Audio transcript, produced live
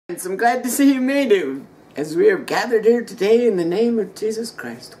I'm glad to see you made it as we are gathered here today in the name of Jesus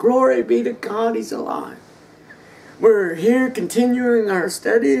Christ. Glory be to God, He's alive. We're here continuing our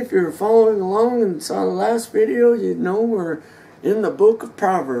study. If you're following along and saw the last video, you know we're in the book of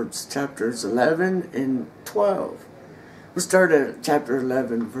Proverbs, chapters 11 and 12. We'll start at chapter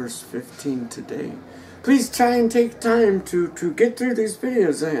 11, verse 15 today. Please try and take time to get through these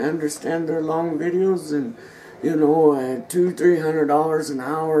videos. I understand they're long videos and, you know, at $200-300 an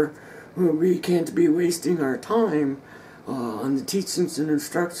hour, we can't be wasting our time on the teachings and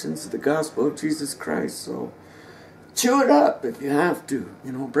instructions of the gospel of Jesus Christ. So chew it up if you have to.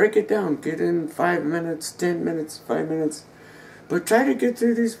 You know, break it down. Get in 5 minutes, 10 minutes, 5 minutes. But try to get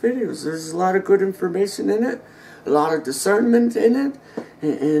through these videos. There's a lot of good information in it, a lot of discernment in it,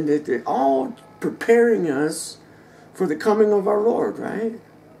 and it all preparing us for the coming of our Lord, right?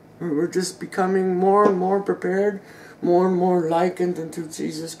 We're just becoming more and more prepared, more and more likened unto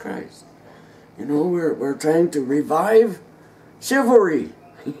Jesus Christ. You know, we're trying to revive chivalry.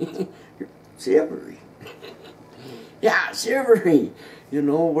 Chivalry. Yeah, chivalry. You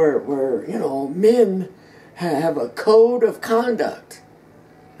know, where you know, men have a code of conduct,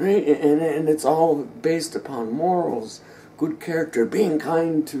 right? And it's all based upon morals, good character, being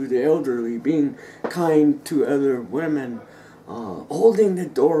kind to the elderly, being kind to other women, holding the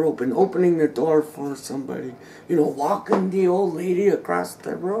door open, opening the door for somebody, you know, walking the old lady across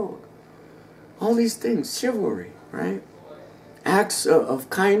the road. All these things, chivalry, right? Acts of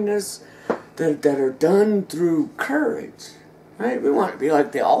kindness that are done through courage, right? We want to be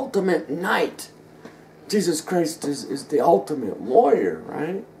like the ultimate knight. Jesus Christ is the ultimate warrior,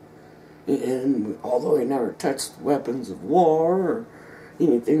 right? And although he never touched weapons of war or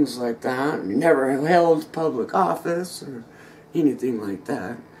anything like that, and he never held public office or anything like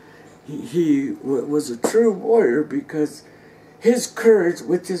that, he was a true warrior because his courage,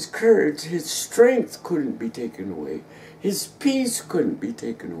 his strength couldn't be taken away. His peace couldn't be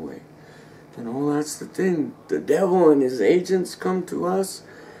taken away. You know, that's the thing. The devil and his agents come to us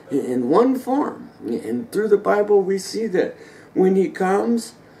in one form. And through the Bible we see that when he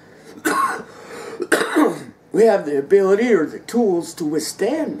comes, we have the ability or the tools to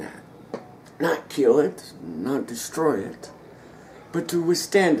withstand that. Not kill it, not destroy it, but to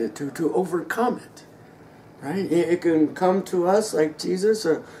withstand it, to overcome it. Right? It can come to us like Jesus,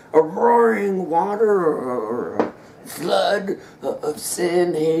 a roaring water or a flood of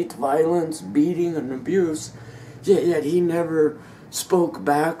sin, hate, violence, beating, and abuse. Yet he never spoke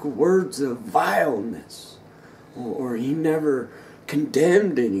back words of vileness, or he never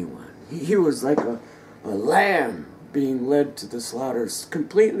condemned anyone. He was like a lamb being led to the slaughter,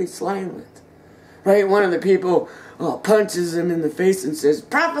 completely silent. Right? One of the people punches him in the face and says,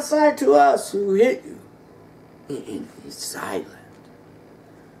 "Prophesy to us, who hit you?" And he's silent.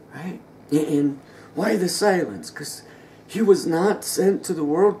 Right? And why the silence? Because he was not sent to the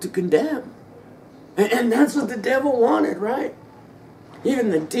world to condemn. And that's what the devil wanted, right?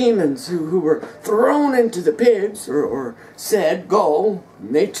 Even the demons who were thrown into the pigs or said, "Go,"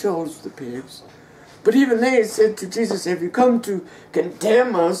 and they chose the pigs. But even they said to Jesus, "Have you come to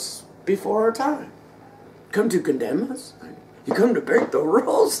condemn us before our time? Come to condemn us? You come to break the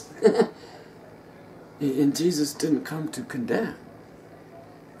rules?" And Jesus didn't come to condemn,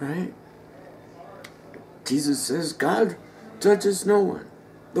 right? Jesus says God judges no one.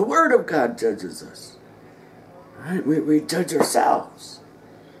 The Word of God judges us. Right? We judge ourselves.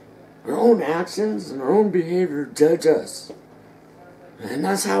 Our own actions and our own behavior judge us. And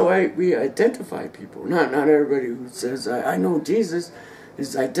that's how we identify people. Not everybody who says, I know Jesus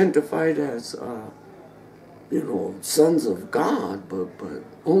is identified as, you know, sons of God, but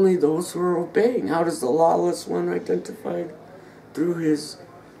only those who are obeying. How does the lawless one identify? Through his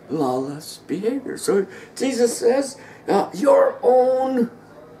lawless behavior. So Jesus says, your own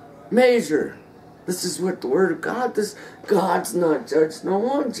measure. This is what the Word of God, God's not judged no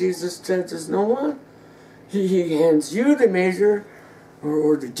one. Jesus judges no one. He hands you the measure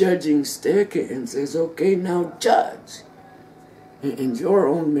or the judging stick and says, "Okay, now judge." And your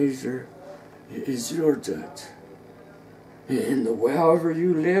own measure is your judge. And however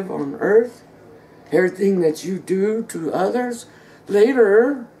you live on earth, everything that you do to others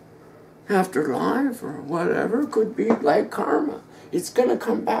later, after life or whatever, could be like karma. It's going to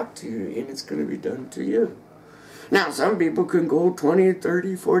come back to you, and it's going to be done to you. Now, some people can go 20,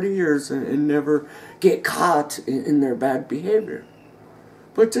 30, 40 years and never get caught in their bad behavior.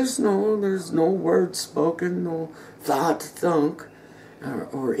 But just know there's no word spoken, no thought thunk,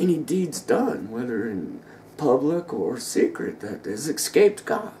 or any deeds done, whether in public or secret, that has escaped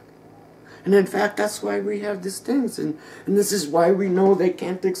God. And in fact, that's why we have these things. And this is why we know they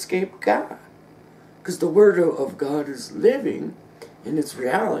can't escape God. Because the Word of God is living in its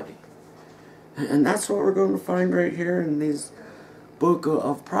reality. And that's what we're going to find right here in this book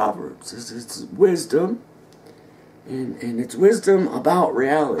of Proverbs. It's wisdom. And it's wisdom about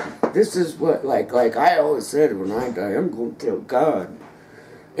reality. This is what, like I always said, when I die, I'm going to tell God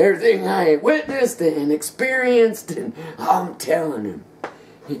everything I witnessed and experienced, and I'm telling him.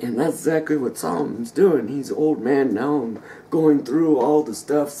 And that's exactly what Solomon's doing. He's an old man now and going through all the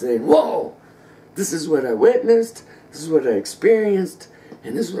stuff saying, whoa, this is what I witnessed, this is what I experienced,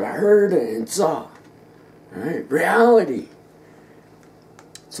 and this is what I heard and saw. All right, reality.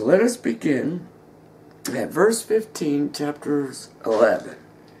 So let us begin at verse 15, chapter 11.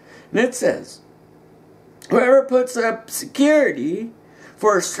 And it says, whoever puts up security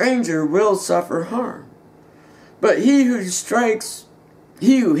for a stranger will suffer harm. But he who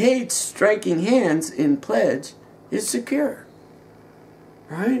hates striking hands in pledge is secure.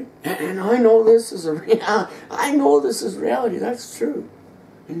 Right? And I know this is reality. That's true.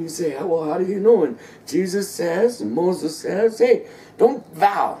 And you say, well, how do you know? And Jesus says, and Moses says, hey, don't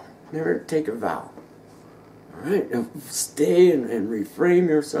vow. Never take a vow. All right? Stay and refrain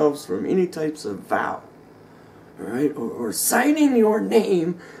yourselves from any types of vow. All right? Or signing your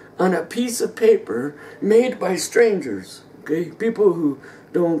name on a piece of paper made by strangers. Okay? People who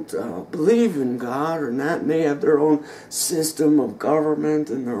don't believe in God or not, and they have their own system of government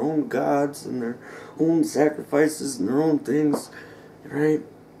and their own gods and their own sacrifices and their own things, right?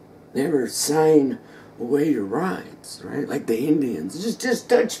 Never sign away your rights, right? Like the Indians. Just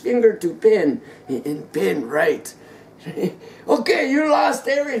touch finger to pen and pen right. Okay, you lost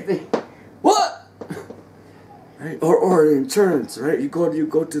everything. What? Right? Or insurance, right? You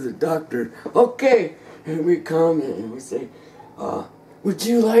go to the doctor. Okay, and we come and we say, would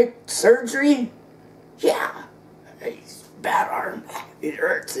you like surgery? Yeah. It's bad arm. It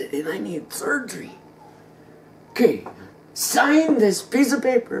hurts and I need surgery. Okay, sign this piece of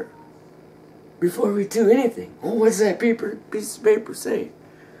paper before we do anything. Oh, what's that piece of paper say?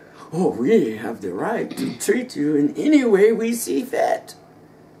 Oh, we have the right to treat you in any way we see fit.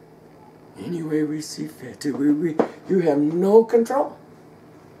 Any way we see fit. You have no control.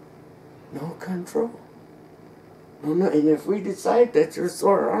 No control. No, and if we decide that your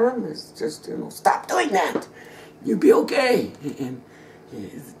sore arm is just, stop doing that, you'll be okay. And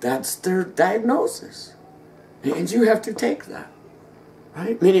that's their diagnosis. And you have to take that.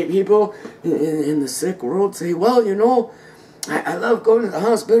 Right? Many people in the sick world say, well, I love going to the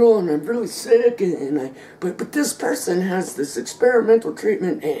hospital and I'm really sick, but this person has this experimental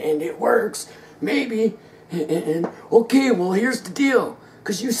treatment and it works, maybe. And okay, well, here's the deal.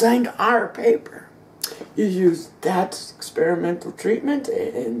 Because you signed our paper. You use that experimental treatment,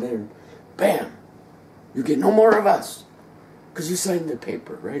 and then, bam, you get no more of us. Because you signed the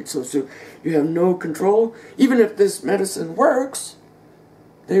paper, right? So you have no control. Even if this medicine works,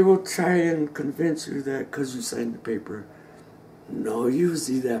 they will try and convince you that because you signed the paper, no use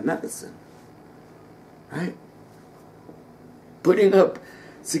of that medicine. Right? Putting up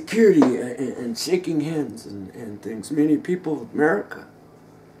security and shaking hands and things. Many people of America,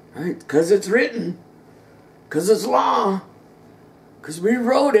 right? Because it's written. Because it's law. Because we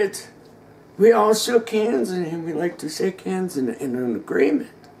wrote it. We all shook hands, and we like to shake hands in an agreement.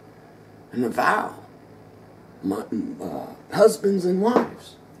 In a vow. Husbands and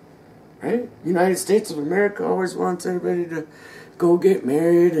wives. Right? United States of America always wants everybody to go get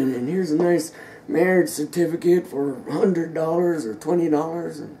married, and here's a nice marriage certificate for $100 or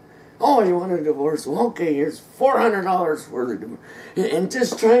 $20. And, oh, you want a divorce? Well, okay, here's $400 for the divorce. And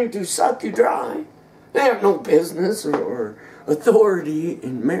just trying to suck you dry. They have no business or authority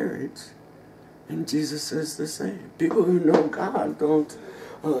in marriage. And Jesus says the same. People who know God don't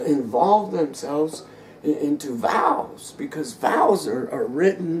involve themselves into vows, because vows are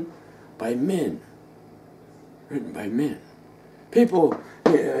written by men. Written by men. People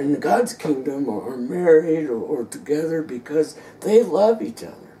in God's kingdom are married or together because they love each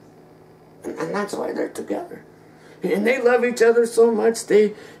other. And that's why they're together. And they love each other so much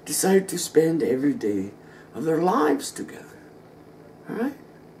they decide to spend every day of their lives together. All right?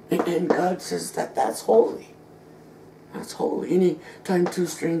 And God says that's holy. That's holy. Any time two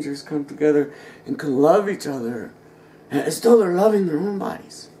strangers come together and can love each other as though they're loving their own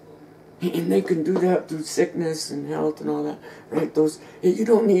bodies. And they can do that through sickness and health and all that. Right? You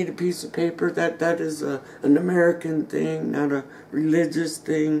don't need a piece of paper. That is an American thing, not a religious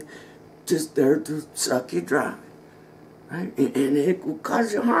thing. Just there to suck you dry. Right? And it will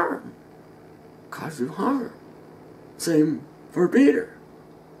cause you harm. Cause you harm. Same for Peter.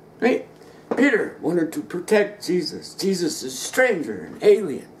 Right? Peter wanted to protect Jesus. Jesus is a stranger, an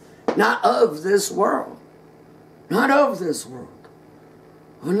alien, not of this world. Not of this world.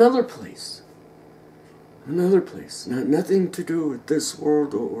 Another place. Another place. Nothing to do with this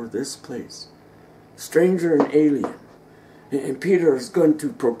world or this place. Stranger and alien. And Peter is going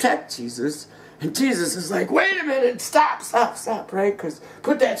to protect Jesus. And Jesus is like, wait a minute, stop, right? Because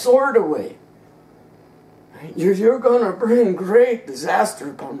put that sword away. Right? You're going to bring great disaster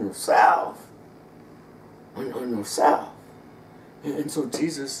upon yourself. On yourself. And so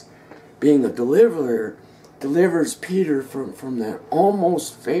Jesus, being a deliverer, delivers Peter from that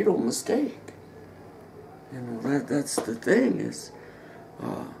almost fatal mistake. You know, that's the thing, is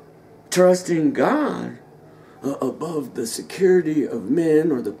trusting God above the security of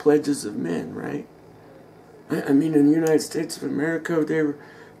men or the pledges of men, right? I mean, in the United States of America, they were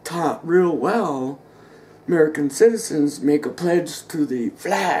taught real well. American citizens make a pledge to the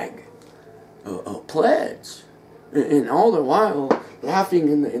flag, a pledge, and all the while laughing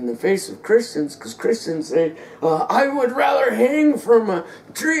in the face of Christians, because Christians say, I would rather hang from a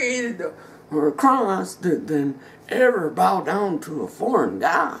tree or a cross than ever bow down to a foreign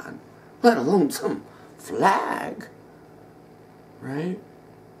god, let alone some flag, right?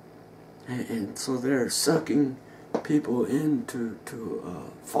 And so they're sucking people into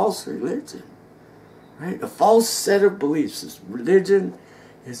a false religion, right? A false set of beliefs. Religion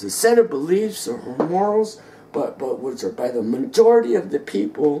is a set of beliefs or morals, but which are by the majority of the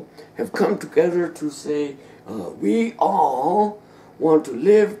people have come together to say, we all want to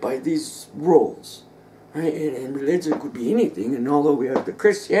live by these rules, right? And religion could be anything. And although we have the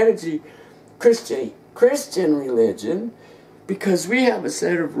Christian religion, because we have a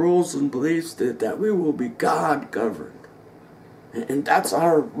set of rules and beliefs that we will be God-governed. And that's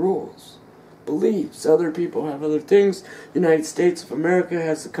our rules, beliefs. Other people have other things. The United States of America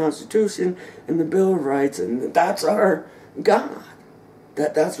has the Constitution and the Bill of Rights, and that's our God.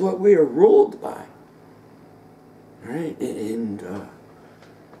 That's what we are ruled by. Right? And,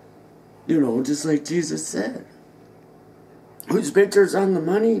 you know, just like Jesus said, whose picture's on the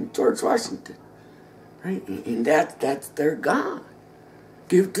money? George Washington. Right? And that's their God.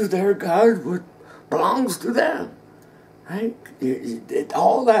 Give to their God what belongs to them. Right?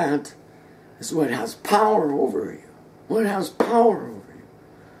 All that is what has power over you. What has power over you.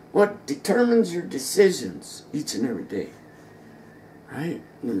 What determines your decisions each and every day. Right?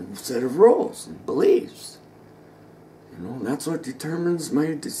 A set of rules and beliefs. You know, that's what determines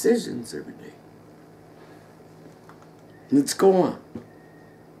my decisions every day. Let's go on.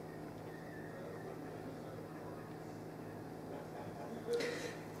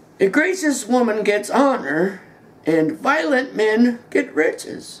 A gracious woman gets honor, and violent men get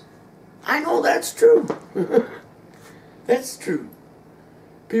riches. I know that's true. That's true.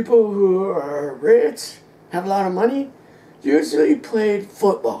 People who are rich, have a lot of money, usually played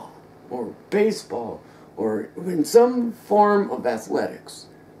football or baseball or in some form of athletics.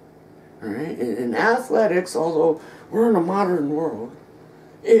 All right? In athletics, although we're in a modern world,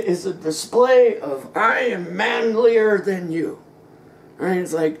 it is a display of I am manlier than you. Right?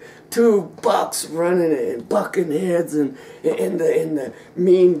 It's like two bucks running and bucking heads, and in the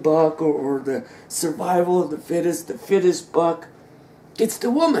mean buck or the survival of the fittest buck gets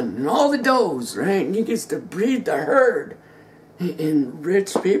the woman and all the does, right? And he gets to breed the herd. And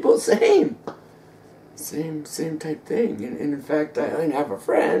rich people, same type thing. And in fact, I have a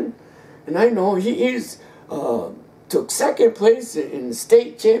friend, and I know he's took second place in the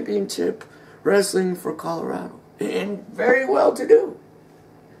state championship wrestling for Colorado, and very well to do.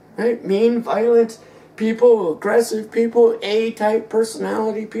 Right? Mean, violent people, aggressive people, A-type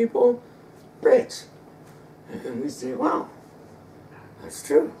personality people, rich. And we say, wow, that's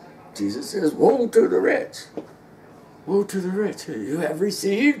true. Jesus says, woe to the rich. Woe to the rich. You have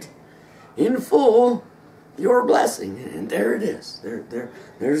received in full your blessing. And there it is.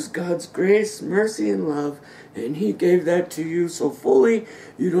 There's God's grace, mercy, and love. And He gave that to you so fully,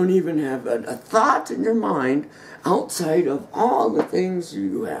 you don't even have a thought in your mind outside of all the things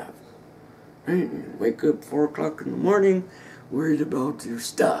you have. Right? You wake up 4 o'clock in the morning, worried about your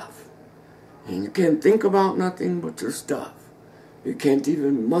stuff. And you can't think about nothing but your stuff. You can't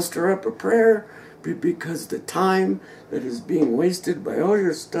even muster up a prayer because the time that is being wasted by all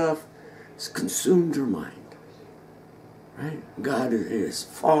your stuff has consumed your mind. Right? God is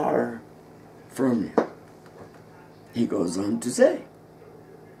far from you. He goes on to say,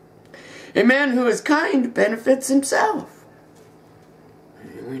 a man who is kind benefits himself.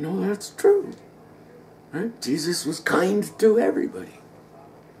 And we know that's true. Right? Jesus was kind to everybody.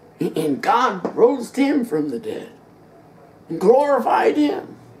 And God rose him from the dead and glorified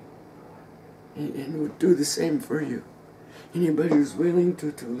him. and would do the same for you. Anybody who's willing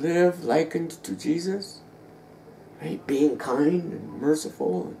to live likened to Jesus, right? Being kind and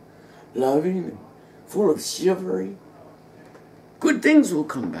merciful and loving and full of chivalry, good things will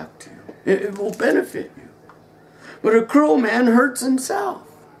come back to you. It will benefit you. But a cruel man hurts himself.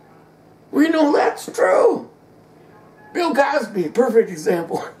 We know that's true. Bill Cosby, perfect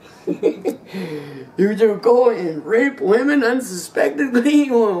example. You would go and rape women unsuspectingly,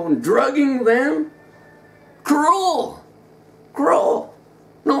 drugging them. Cruel. Cruel.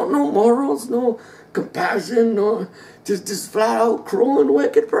 No morals, no compassion, no, just flat out cruel and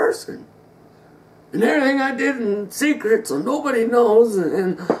wicked person. And everything I did in secret so nobody knows,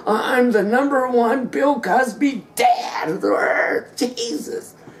 and I'm the #1 Bill Cosby dad of the earth.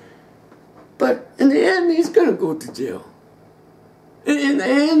 Jesus. But in the end, he's going to go to jail. In the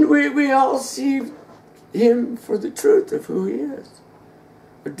end, we all see him for the truth of who he is.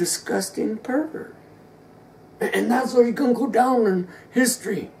 A disgusting pervert. And that's where he's going to go down in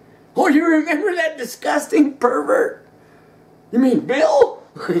history. Oh, you remember that disgusting pervert? You mean Bill?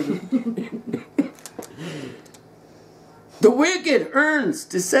 The wicked earns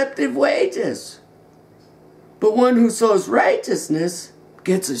deceptive wages, but one who sows righteousness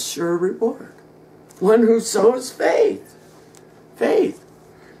gets a sure reward. One who sows faith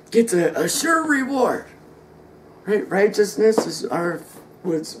gets a sure reward. Right? Righteousness is our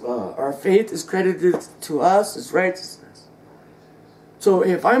faith is credited to us as righteousness. So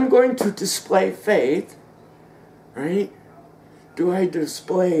if I'm going to display faith, right, do I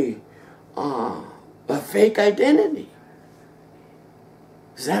display a fake identity?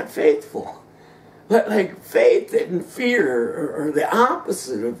 Is that faithful? Like faith and fear are the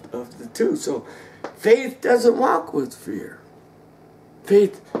opposite of the two. So faith doesn't walk with fear.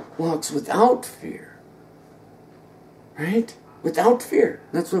 Faith walks without fear. Right? Without fear.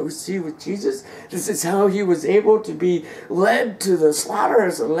 That's what we see with Jesus. This is how he was able to be led to the slaughter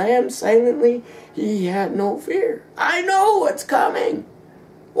as a lamb silently. He had no fear. I know what's coming.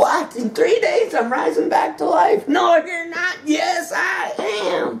 What? In 3 days I'm rising back to life. No, you're not. Yes, I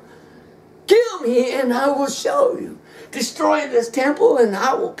am. Kill me and I will show you. Destroy this temple and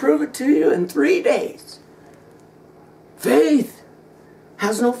I will prove it to you in 3 days. Faith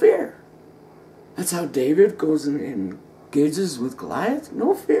has no fear. That's how David goes and engages with Goliath.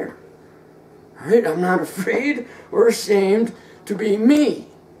 No fear. All right? I'm not afraid or ashamed to be me.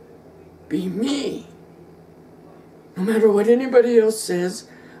 Be me. No matter what anybody else says,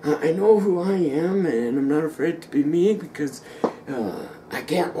 I know who I am, and I'm not afraid to be me because I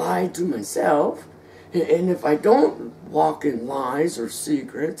can't lie to myself. And if I don't walk in lies or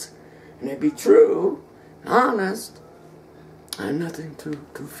secrets, and it be true, honest, I have nothing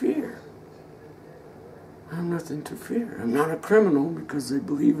to fear. I have nothing to fear. I'm not a criminal because I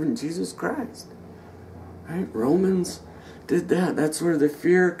believe in Jesus Christ. Right? Romans did that. That's where the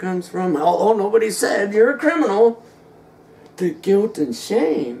fear comes from. Although nobody said you're a criminal, the guilt and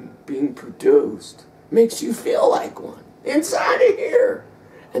shame being produced makes you feel like one inside of here.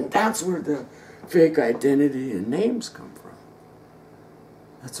 And that's where the fake identity and names come from.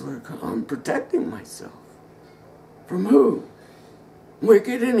 That's where I'm protecting myself. From who?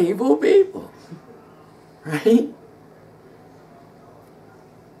 Wicked and evil people. Right?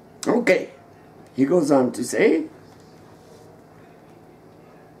 Okay. He goes on to say,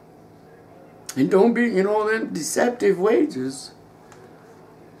 and don't be, them deceptive wages.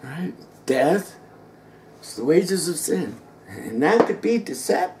 Right? Death is the wages of sin. And that could be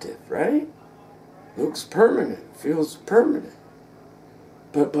deceptive, right? Looks permanent, feels permanent.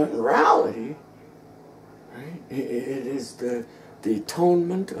 But in reality, right, it is the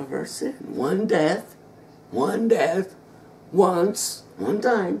atonement of our sin. One death, once, one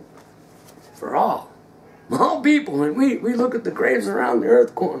time, for all. All people. And we look at the graves around the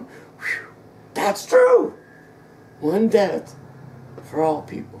earth going, whew, that's true. One death for all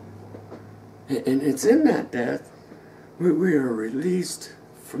people. And it's in that death we are released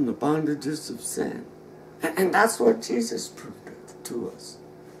from the bondages of sin. And that's what Jesus proved to us.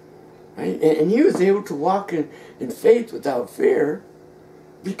 Right? And he was able to walk in faith without fear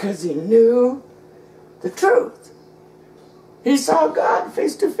because he knew the truth. He saw God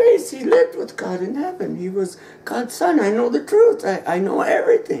face to face. He lived with God in heaven. He was God's son. I know the truth. I know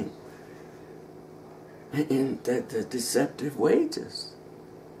everything. And the deceptive wages.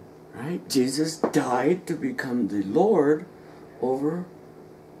 Right? Jesus died to become the Lord over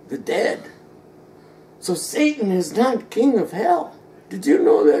the dead. So Satan is not king of hell. Did you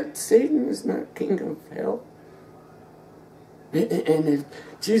know that Satan is not king of hell? And if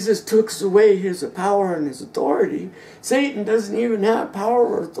Jesus took away his power and his authority, Satan doesn't even have power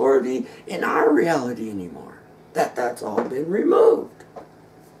or authority in our reality anymore. That's all been removed.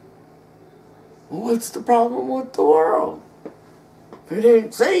 Well, what's the problem with the world? If it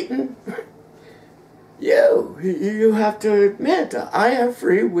ain't Satan, you have to admit, I have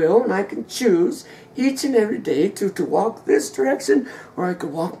free will and I can choose each and every day to walk this direction, or I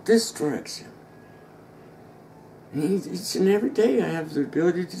could walk this direction. And each and every day I have the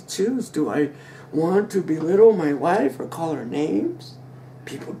ability to choose. Do I want to belittle my wife or call her names?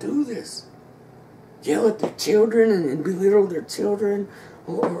 People do this. Yell at their children and belittle their children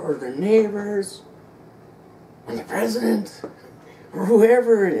or their neighbors or the president or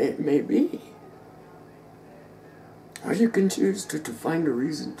whoever it may be. Or you can choose to find a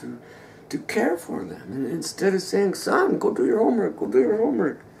reason to care for them. And instead of saying, son, go do your homework, go do your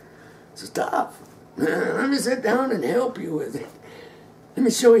homework. Stop. Let me sit down and help you with it. Let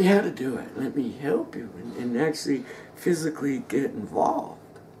me show you how to do it. Let me help you and actually physically get involved.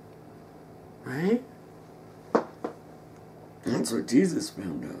 Right? That's what Jesus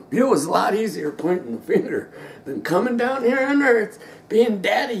found out. It was a lot easier pointing the finger than coming down here on earth, being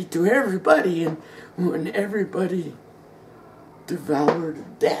daddy to everybody, and when everybody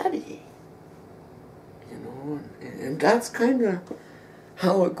devoured daddy. You know, and that's kind of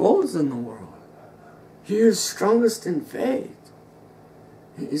how it goes in the world. He is strongest in faith.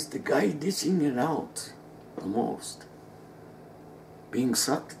 Is the guy dishing it out the most. Being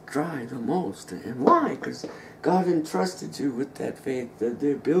sucked dry the most. And why? Because God entrusted you with that faith,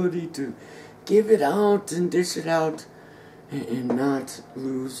 the ability to give it out and dish it out and not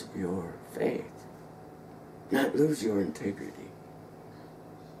lose your faith. Not lose your integrity.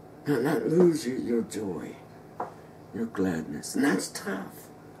 Not lose your joy, your gladness. And that's tough.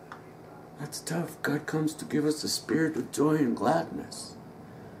 That's tough. God comes to give us a spirit of joy and gladness.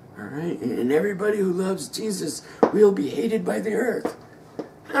 All right? And everybody who loves Jesus will be hated by the earth.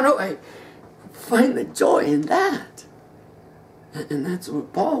 How do I find the joy in that? And that's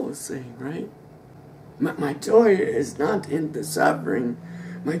what Paul was saying, right? My joy is not in the suffering.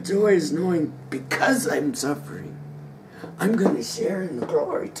 My joy is knowing because I'm suffering, I'm going to share in the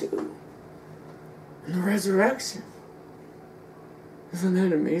glory too. In the resurrection. Isn't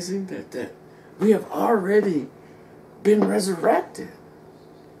that amazing that we have already been resurrected?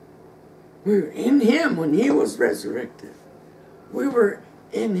 We were in him when he was resurrected. We were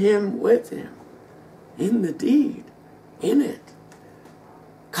in him with him. In the deed. In it.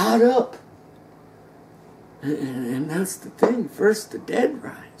 Caught up. And that's the thing. First the dead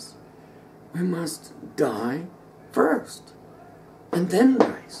rise. We must die first. And then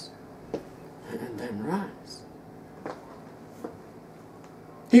rise. And then rise.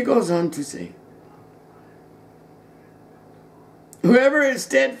 He goes on to say, whoever is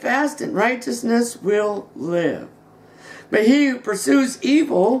steadfast in righteousness will live, but he who pursues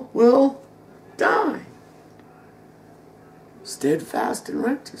evil will die. Steadfast in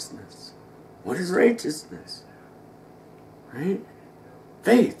righteousness. What is righteousness? Right?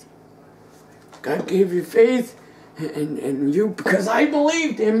 Faith. God gave you faith, and you, because I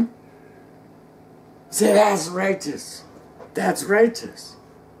believed him, said, that's righteous. That's righteous.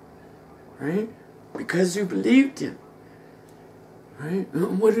 Right? Because you believed him. Right?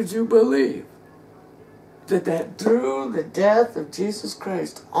 And what did you believe? That through the death of Jesus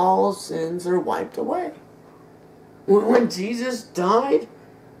Christ, all sins are wiped away. When Jesus died,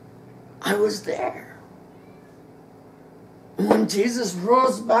 I was there. When Jesus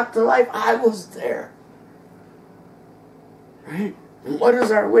rose back to life, I was there. Right? And what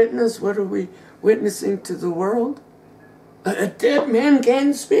is our witness? What are we witnessing to the world? A dead man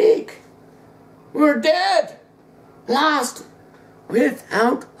can speak. We're dead. Lost.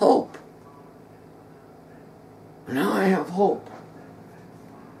 Without hope. Now I have hope.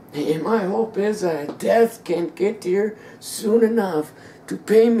 And my hope is that death can't get here soon enough to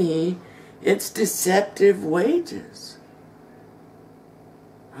pay me its deceptive wages.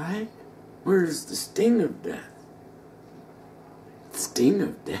 Right? Where's the sting of death? The sting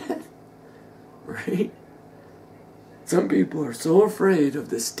of death? Right? Some people are so afraid of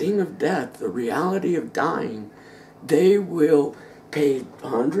the sting of death, the reality of dying, they will pay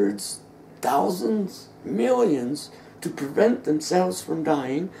hundreds, thousands, millions to prevent themselves from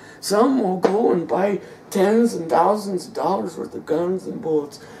dying. Some will go and buy tens and thousands of dollars worth of guns and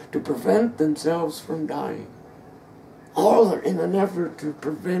bullets to prevent themselves from dying. All are in an effort to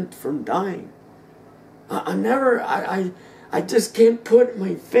prevent from dying. I just can't put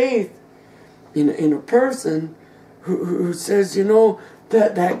my faith in a person who says,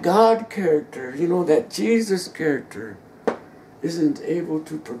 that God character, that Jesus character, isn't able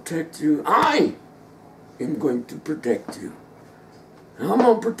to protect you, I am going to protect you. I'm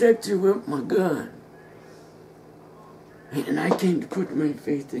going to protect you with my gun. And I came to put my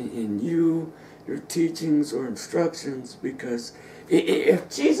faith in you, your teachings or instructions, because if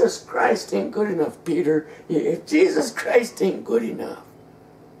Jesus Christ ain't good enough, Peter, if Jesus Christ ain't good enough,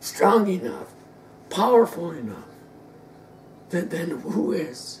 strong enough, powerful enough, then who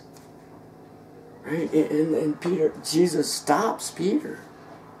is? Right? And Peter, Jesus stops Peter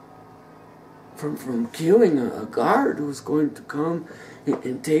from killing a guard who was going to come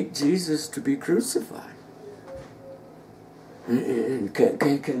and take Jesus to be crucified. And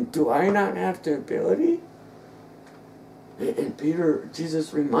do I not have the ability? And Peter,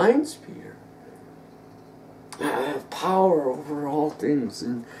 Jesus reminds Peter, I have power over all things,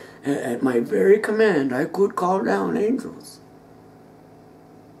 and at my very command I could call down angels.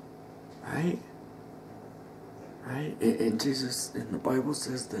 Right? Right? And Jesus in the Bible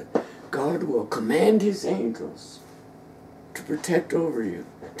says that God will command his angels to protect over you.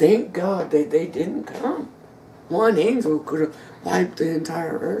 Thank God that they didn't come. One angel could have wiped the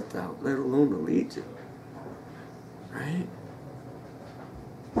entire earth out, let alone a legion. Right?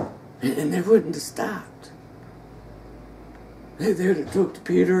 And they wouldn't have stopped. They'd have took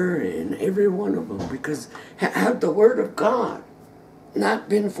Peter and every one of them, because had the word of God not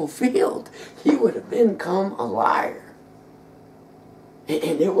been fulfilled, he would have become a liar.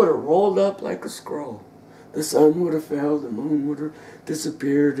 And it would have rolled up like a scroll. The sun would have fell, the moon would have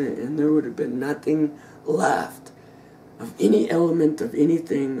disappeared, and there would have been nothing left of any element, of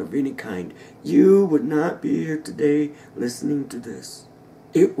anything, of any kind. You would not be here today listening to this.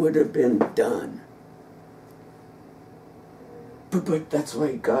 It would have been done. But that's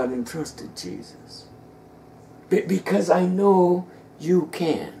why God entrusted Jesus. Because I know you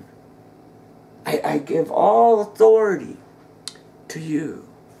can. I give all authority to you.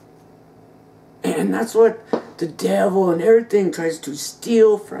 And that's what the devil and everything tries to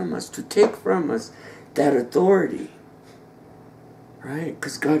steal from us, to take from us, that authority. Right?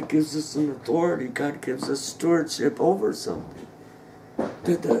 Because God gives us an authority. God gives us stewardship over something.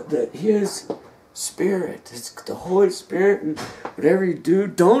 That his Spirit, it's the Holy Spirit, and whatever you do,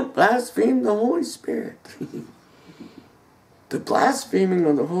 don't blaspheme the Holy Spirit. The blaspheming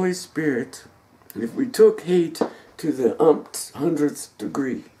of the Holy Spirit, if we took hate to the hundredth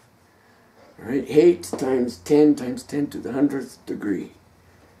degree, right? Hate times 10 times 10 to the 100th degree.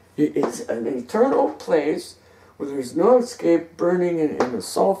 It's an eternal place where there's no escape, burning in a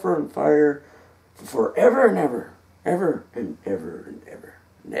sulfur and fire forever and ever. Ever and ever and ever.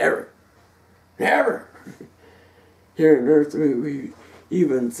 Never. Never. Here on earth we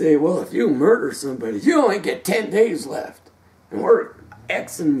even say, well, if you murder somebody, you only get 10 days left. And we're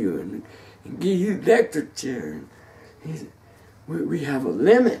Xing you and give you electric chair. We have a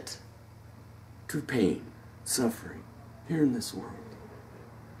limit to pain, suffering here in this world.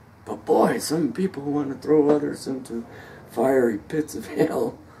 But boy, some people want to throw others into fiery pits of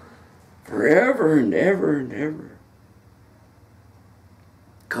hell forever and ever and ever.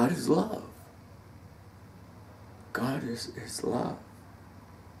 God is love. God is love.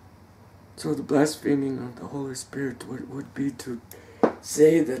 So the blaspheming of the Holy Spirit would be to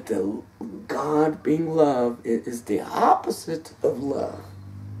say that the God being love is the opposite of love.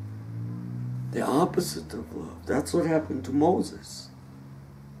 The opposite of love. That's what happened to Moses.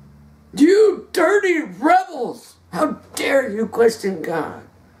 You dirty rebels! How dare you question God?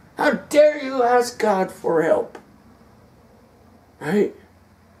 How dare you ask God for help? Right?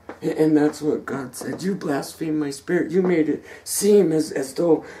 And that's what God said. You blasphemed my Spirit. You made it seem as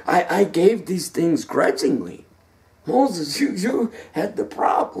though I gave these things grudgingly. Moses, you had the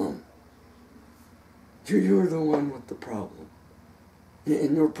problem. You were the one with the problem.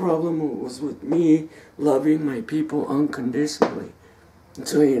 And your problem was with me loving my people unconditionally. And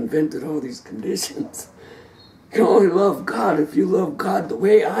so he invented all these conditions. You can only love God if you love God the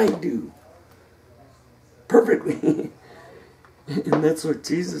way I do. Perfectly. And that's what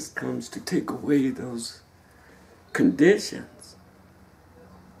Jesus comes to take away, those conditions.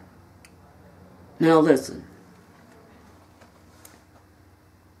 Now listen.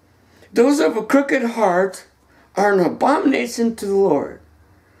 Those of a crooked heart are an abomination to the Lord,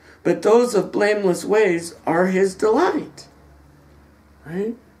 but those of blameless ways are his delight.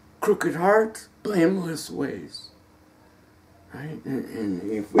 Right? Crooked heart, blameless ways. Right? And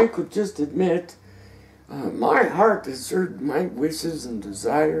if we could just admit, my heart has served my wishes and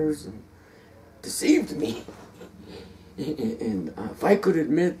desires and deceived me. And if I could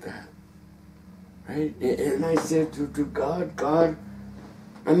admit that, right? And I said to God, God,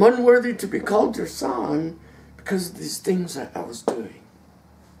 I'm unworthy to be called your son because of these things that I was doing.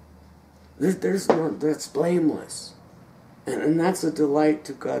 There's no, that's blameless. And that's a delight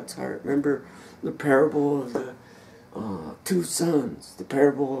to God's heart. Remember the parable of the two sons, the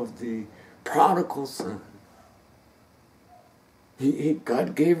parable of the prodigal son.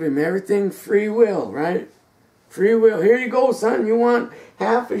 God gave him everything, free will, right? Free will. Here you go, son. You want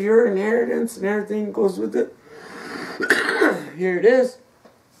half of your inheritance and everything goes with it? Here it is.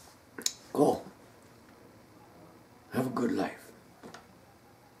 Go. Have a good life.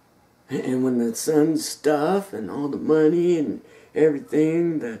 And when the son's stuff and all the money and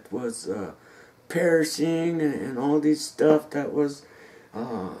everything that was perishing and all these stuff that was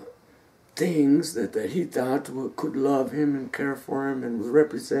things that he thought could love him and care for him and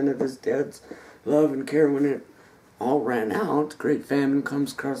represented his dad's love and care, when it all ran out, great famine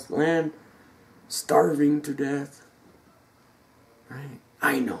comes across the land, starving to death. Right?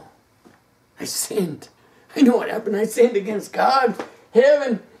 I know. I sinned. I know what happened. I sinned against God,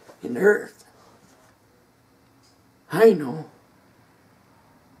 heaven, and earth. I know.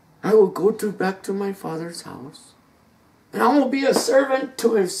 I will go back to my father's house, and I will be a servant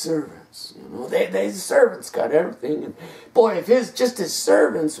to his servants. You know, the servants got everything, and boy, if his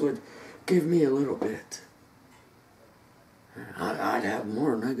servants would give me a little bit, I'd have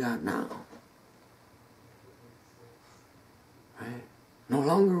more than I got now. Right? No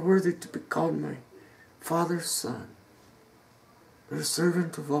longer worthy to be called my father's son, but a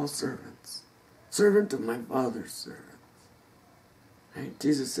servant of all servants, servant of my father's servants. Right?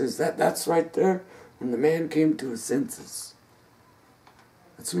 Jesus says that's right there when the man came to his senses.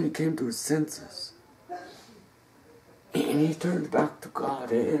 That's when he came to his senses. And he turned back to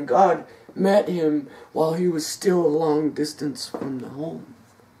God. And God met him while he was still a long distance from the home.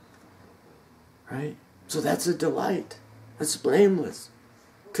 Right? So that's a delight. That's blameless.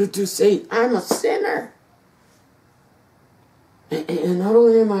 To say, I'm a sinner. And not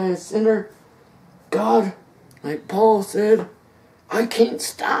only am I a sinner, God, like Paul said, I can't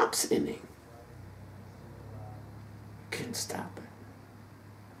stop sinning. I can't stop it.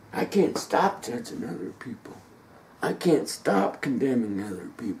 I can't stop judging other people. I can't stop condemning other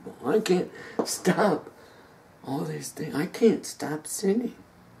people. I can't stop all these things. I can't stop sinning.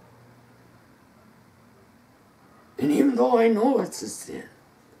 And even though I know it's a sin,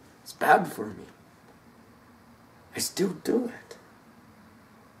 it's bad for me, I still do it.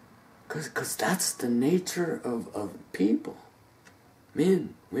 Because that's the nature of people.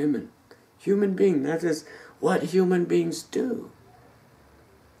 Men, women, human beings. That is what human beings do.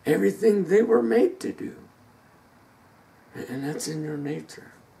 Everything they were made to do. And that's in your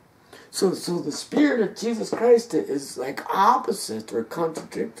nature. So the Spirit of Jesus Christ is like opposite or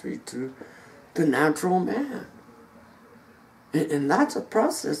contradictory to the natural man. And that's a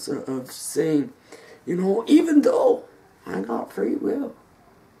process of saying, you know, even though I got free will,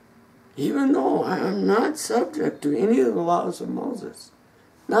 even though I'm not subject to any of the laws of Moses,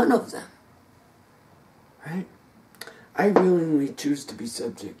 none of them, right? I willingly choose to be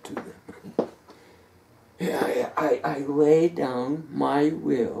subject to them. I lay down my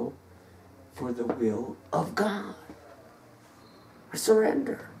will for the will of God. I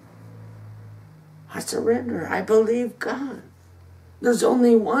surrender. I believe God. There's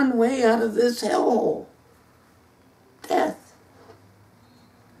only one way out of this hellhole. Death.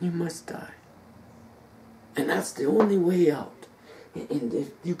 You must die. And that's the only way out. And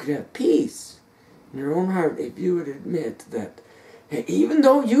if you could have peace in your own heart, if you would admit that even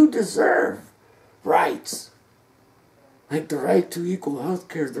though you deserve rights, like the right to equal health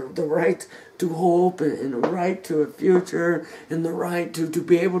care, the right to hope, and the right to a future, and the right to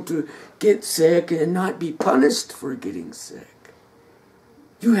be able to get sick and not be punished for getting sick.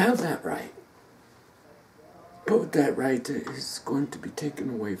 You have that right. But that right is going to be taken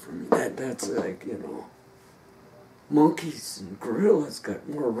away from you. That's like, you know, monkeys and gorillas got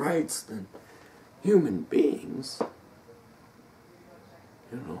more rights than human beings.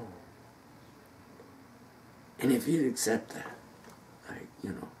 You know. And if you'd accept that, like,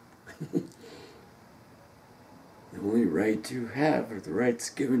 you know, the only right you have are the rights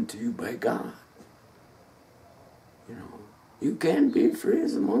given to you by God. You know, you can be free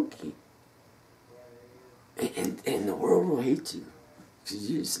as a monkey. And the world will hate you because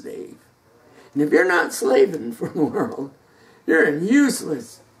you're a slave. And if you're not slaving for the world, you're a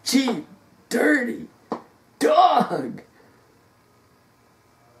useless, cheap, dirty dog.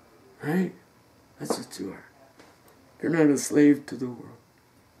 Right? That's what you are. You're not a slave to the world.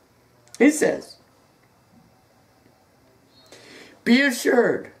 He says, be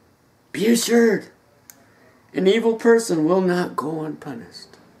assured, an evil person will not go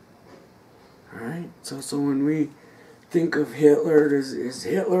unpunished. All right? So when we think of Hitler, is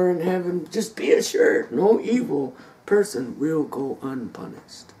Hitler in heaven? Just be assured, no evil person will go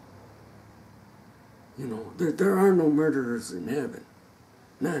unpunished. You know, there are no murderers in heaven.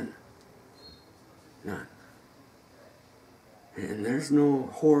 None. None. And there's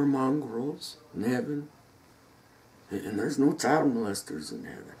no whoremongers in heaven. And there's no child molesters in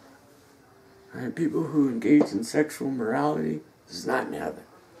heaven. Right? People who engage in sexual morality is not in heaven.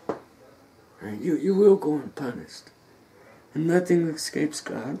 Right? You will go unpunished. And nothing escapes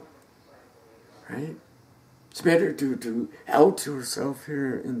God. Right? It's better to out yourself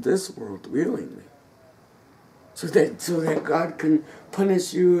here in this world willingly. So that God can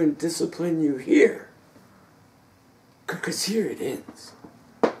punish you and discipline you here. Because here it ends.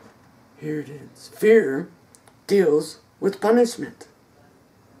 Here it ends. Fear deals with punishment.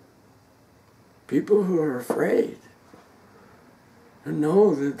 People who are afraid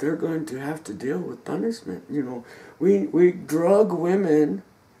know that they're going to have to deal with punishment. You know, we drug women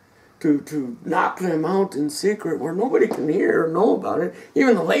to knock them out in secret where nobody can hear or know about it.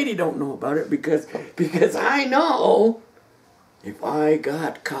 Even the lady don't know about it because I know if I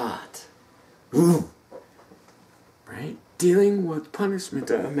got caught. Ooh. Right? Dealing with punishment.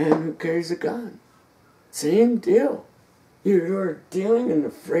 A man who carries a gun. Same deal. You're dealing and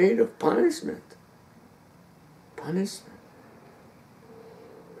afraid of punishment. Punishment.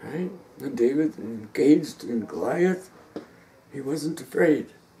 Right? When David engaged in Goliath, he wasn't afraid.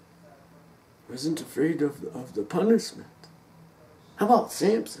 He wasn't afraid of the punishment. How about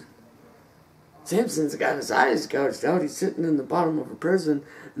Samson? Samson's got his eyes gouged out. He's sitting in the bottom of a prison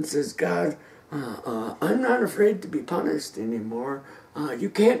and says, God, I'm not afraid to be punished anymore. You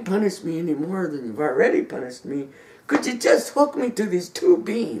can't punish me any more than you've already punished me. Could you just hook me to these two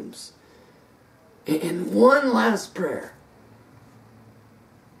beams? And one last prayer.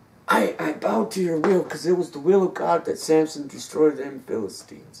 I bow to your will because it was the will of God that Samson destroyed them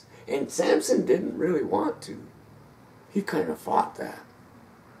Philistines. And Samson didn't really want to. He kind of fought that.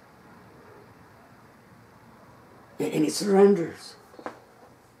 And he surrenders.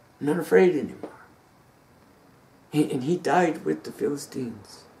 Not afraid anymore. And he died with the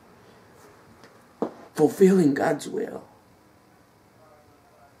Philistines. Fulfilling God's will.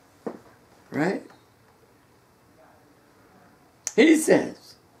 Right? He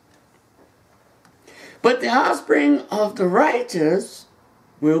says, but the offspring of the righteous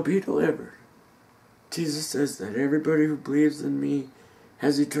will be delivered. Jesus says that everybody who believes in me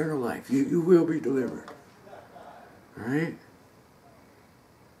has eternal life. You will be delivered. All right?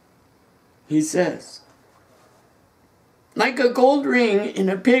 He says, like a gold ring in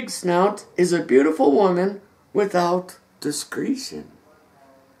a pig's snout is a beautiful woman without discretion.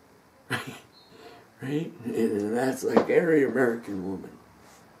 Right? And that's like every American woman.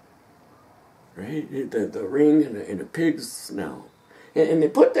 Right? The ring in a pig's snout. And they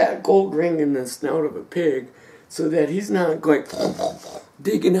put that gold ring in the snout of a pig so that he's not going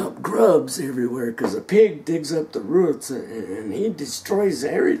digging up grubs everywhere, because a pig digs up the roots and he destroys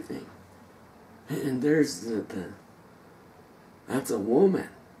everything. And there's that's a woman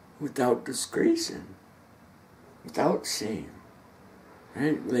without discretion, without shame.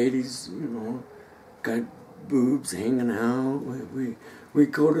 Right? Ladies, you know, got boobs hanging out. We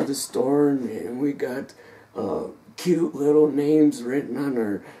go to the store and we got cute little names written on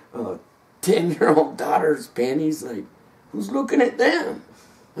our 10-year-old daughter's panties. Like, who's looking at them?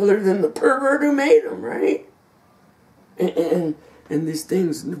 Other than the pervert who made them, right? And these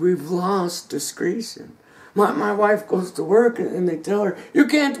things, we've lost discretion. My wife goes to work and they tell her, you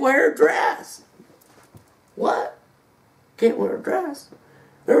can't wear a dress. What? Can't wear a dress?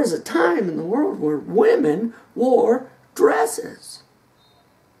 There was a time in the world where women wore dresses.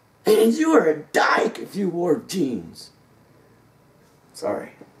 And you were a dyke if you wore jeans.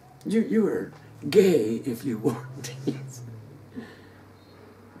 Sorry. You were gay if you wore jeans.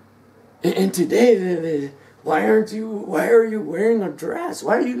 And today, why are you wearing a dress?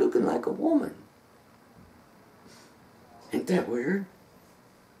 Why are you looking like a woman? Ain't that weird?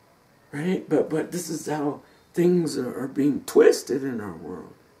 Right? But this is how things are being twisted in our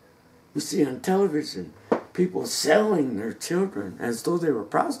world. We see on television people selling their children as though they were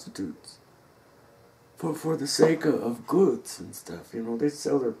prostitutes for the sake of goods and stuff. You know, they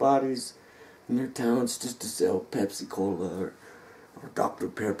sell their bodies in their towns just to sell Pepsi Cola or Dr.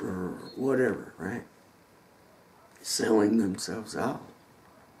 Pepper or whatever, right? Selling themselves out.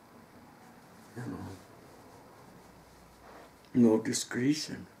 You know. No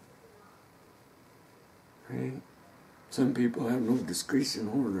discretion. Right? Some people have no discretion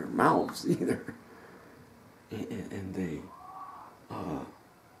over their mouths either. And they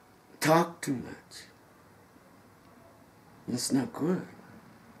talk too much. That's not good.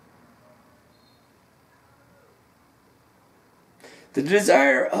 The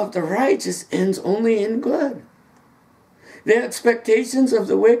desire of the righteous ends only in good. The expectations of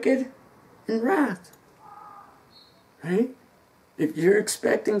the wicked in wrath. Right? If you're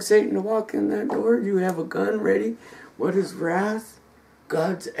expecting Satan to walk in that door, you have a gun ready. What is wrath?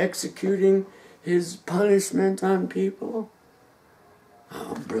 God's executing his punishment on people.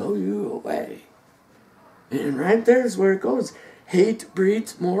 I'll blow you away. And right there is where it goes. Hate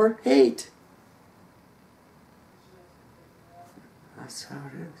breeds more hate. That's how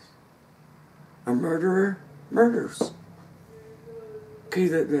it is. A murderer murders. Okay,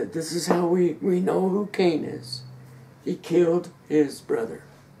 this is how we know who Cain is. He killed his brother.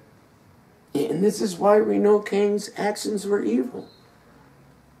 And this is why we know Cain's actions were evil.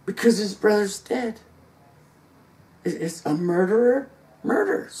 Because his brother's dead. It's a murderer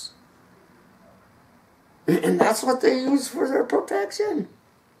murders. And that's what they use for their protection.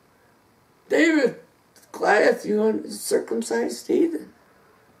 David, Goliath, you uncircumcised heathen.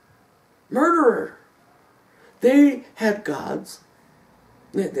 Murderer. They had gods.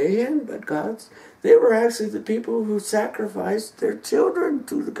 They hadn't but gods. They were actually the people who sacrificed their children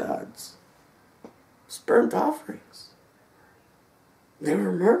to the gods. It's burnt offerings. They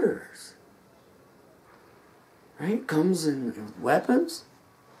were murderers. Right? Comes in weapons.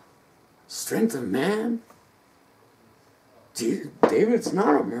 Strength of man. David's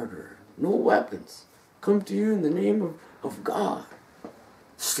not a murderer. No weapons. Come to you in the name of God.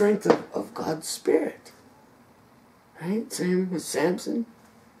 Strength of God's Spirit. Right? Same with Samson.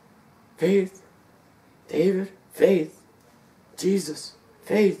 Faith. David. Faith. Jesus.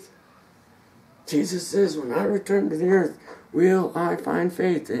 Faith. Jesus says, when I return to the earth, will I find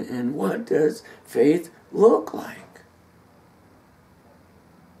faith? And what does faith look like?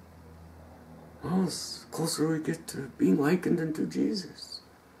 Well, the closer we get to being likened unto Jesus.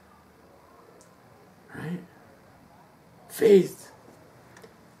 Right? Faith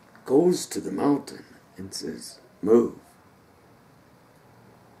goes to the mountain and says, move.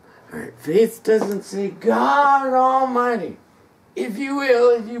 Alright, faith doesn't say, God Almighty, if you will,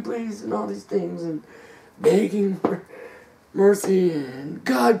 if you please, and all these things, and begging for mercy, and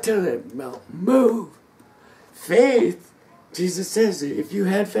God tell it, well, move. Faith, Jesus says, if you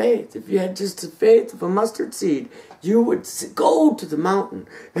had faith, if you had just the faith of a mustard seed, you would go to the mountain,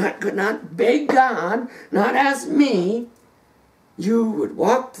 not beg God, not ask me. You would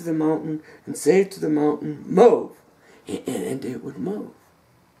walk to the mountain and say to the mountain, move, and it would move.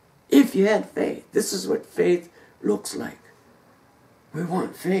 If you had faith, this is what faith looks like. We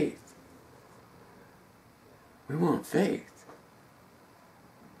want faith. We want faith.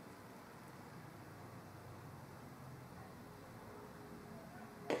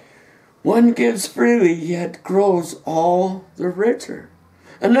 One gives freely, yet grows all the richer.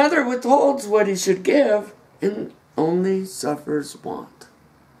 Another withholds what he should give and only suffers want.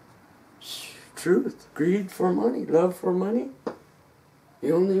 Truth. Greed for money. Love for money.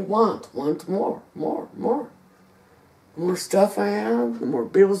 You only want more. The more stuff I have, the more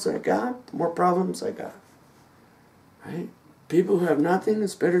bills I got, the more problems I got. Right? People who have nothing,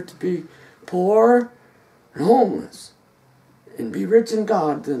 it's better to be poor and homeless and be rich in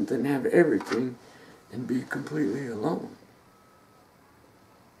God than have everything and be completely alone.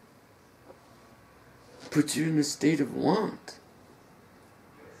 Put you in a state of want.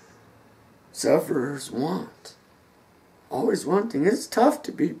 Sufferers want. Always wanting. It's tough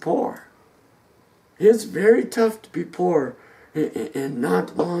to be poor. It's very tough to be poor and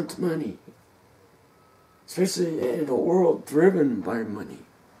not want money. Especially in a world driven by money.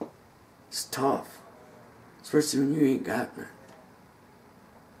 It's tough. Especially when you ain't got none.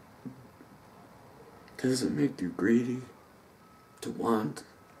 Does it make you greedy to want?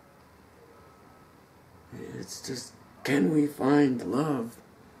 It's just, can we find love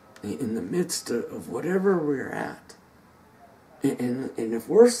in the midst of whatever we're at? And if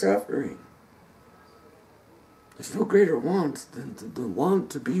we're suffering, there's no greater want than the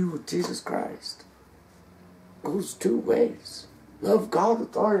want to be with Jesus Christ. It goes two ways. Love God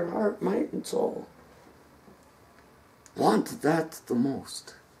with all your heart, might, and soul. Want that the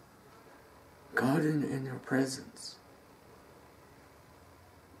most. God in your presence.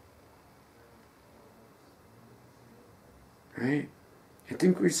 Right? I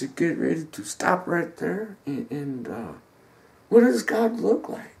think we should get ready to stop right there. And what does God look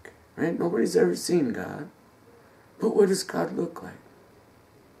like? Right? Nobody's ever seen God. But what does God look like?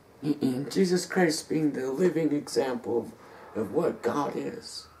 And Jesus Christ being the living example of what God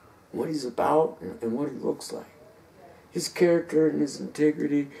is, what he's about, and what he looks like. his character and his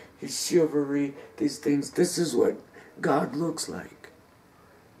integrity, his chivalry, these things. This is what God looks like.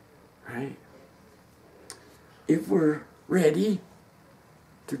 Right? If we're ready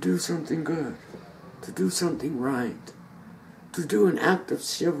to do something good, to do something right, to do an act of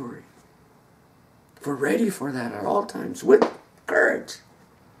chivalry, if we're ready for that at all times with courage,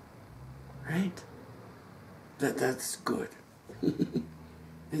 right? That's good.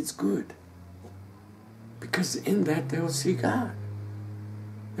 It's good. Because in that they will see God.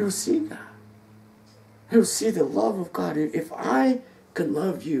 They will see God. They will see the love of God. If I can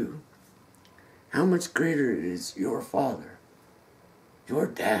love you, how much greater is your Father, your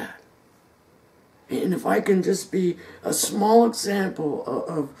Dad. And if I can just be a small example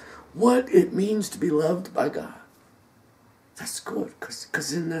of what it means to be loved by God, that's good.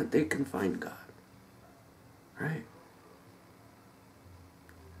 Because in that they can find God. Right?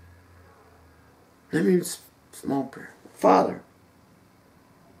 Let me small prayer. Father,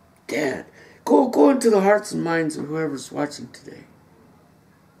 Dad, go into the hearts and minds of whoever's watching today.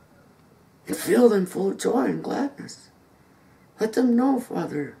 And fill them full of joy and gladness. Let them know,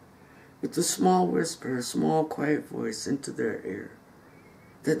 Father, with a small whisper, a small quiet voice into their ear,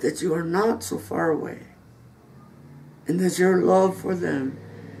 that you are not so far away. And that your love for them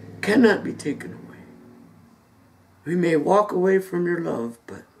cannot be taken away. We may walk away from your love,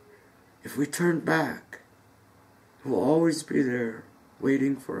 but if we turn back, it will always be there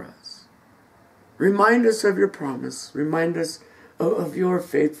waiting for us. Remind us of your promise. Remind us of your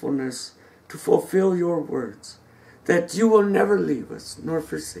faithfulness to fulfill your words, that you will never leave us nor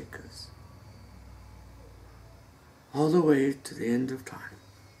forsake us, all the way to the end of time.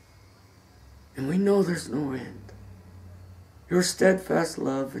 And we know there's no end. Your steadfast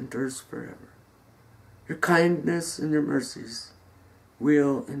love endures forever. Your kindness and your mercies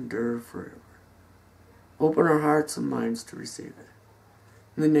will endure forever. Open our hearts and minds to receive it.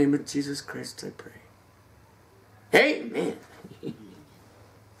 In the name of Jesus Christ I pray. Amen.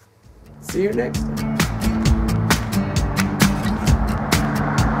 See you next time.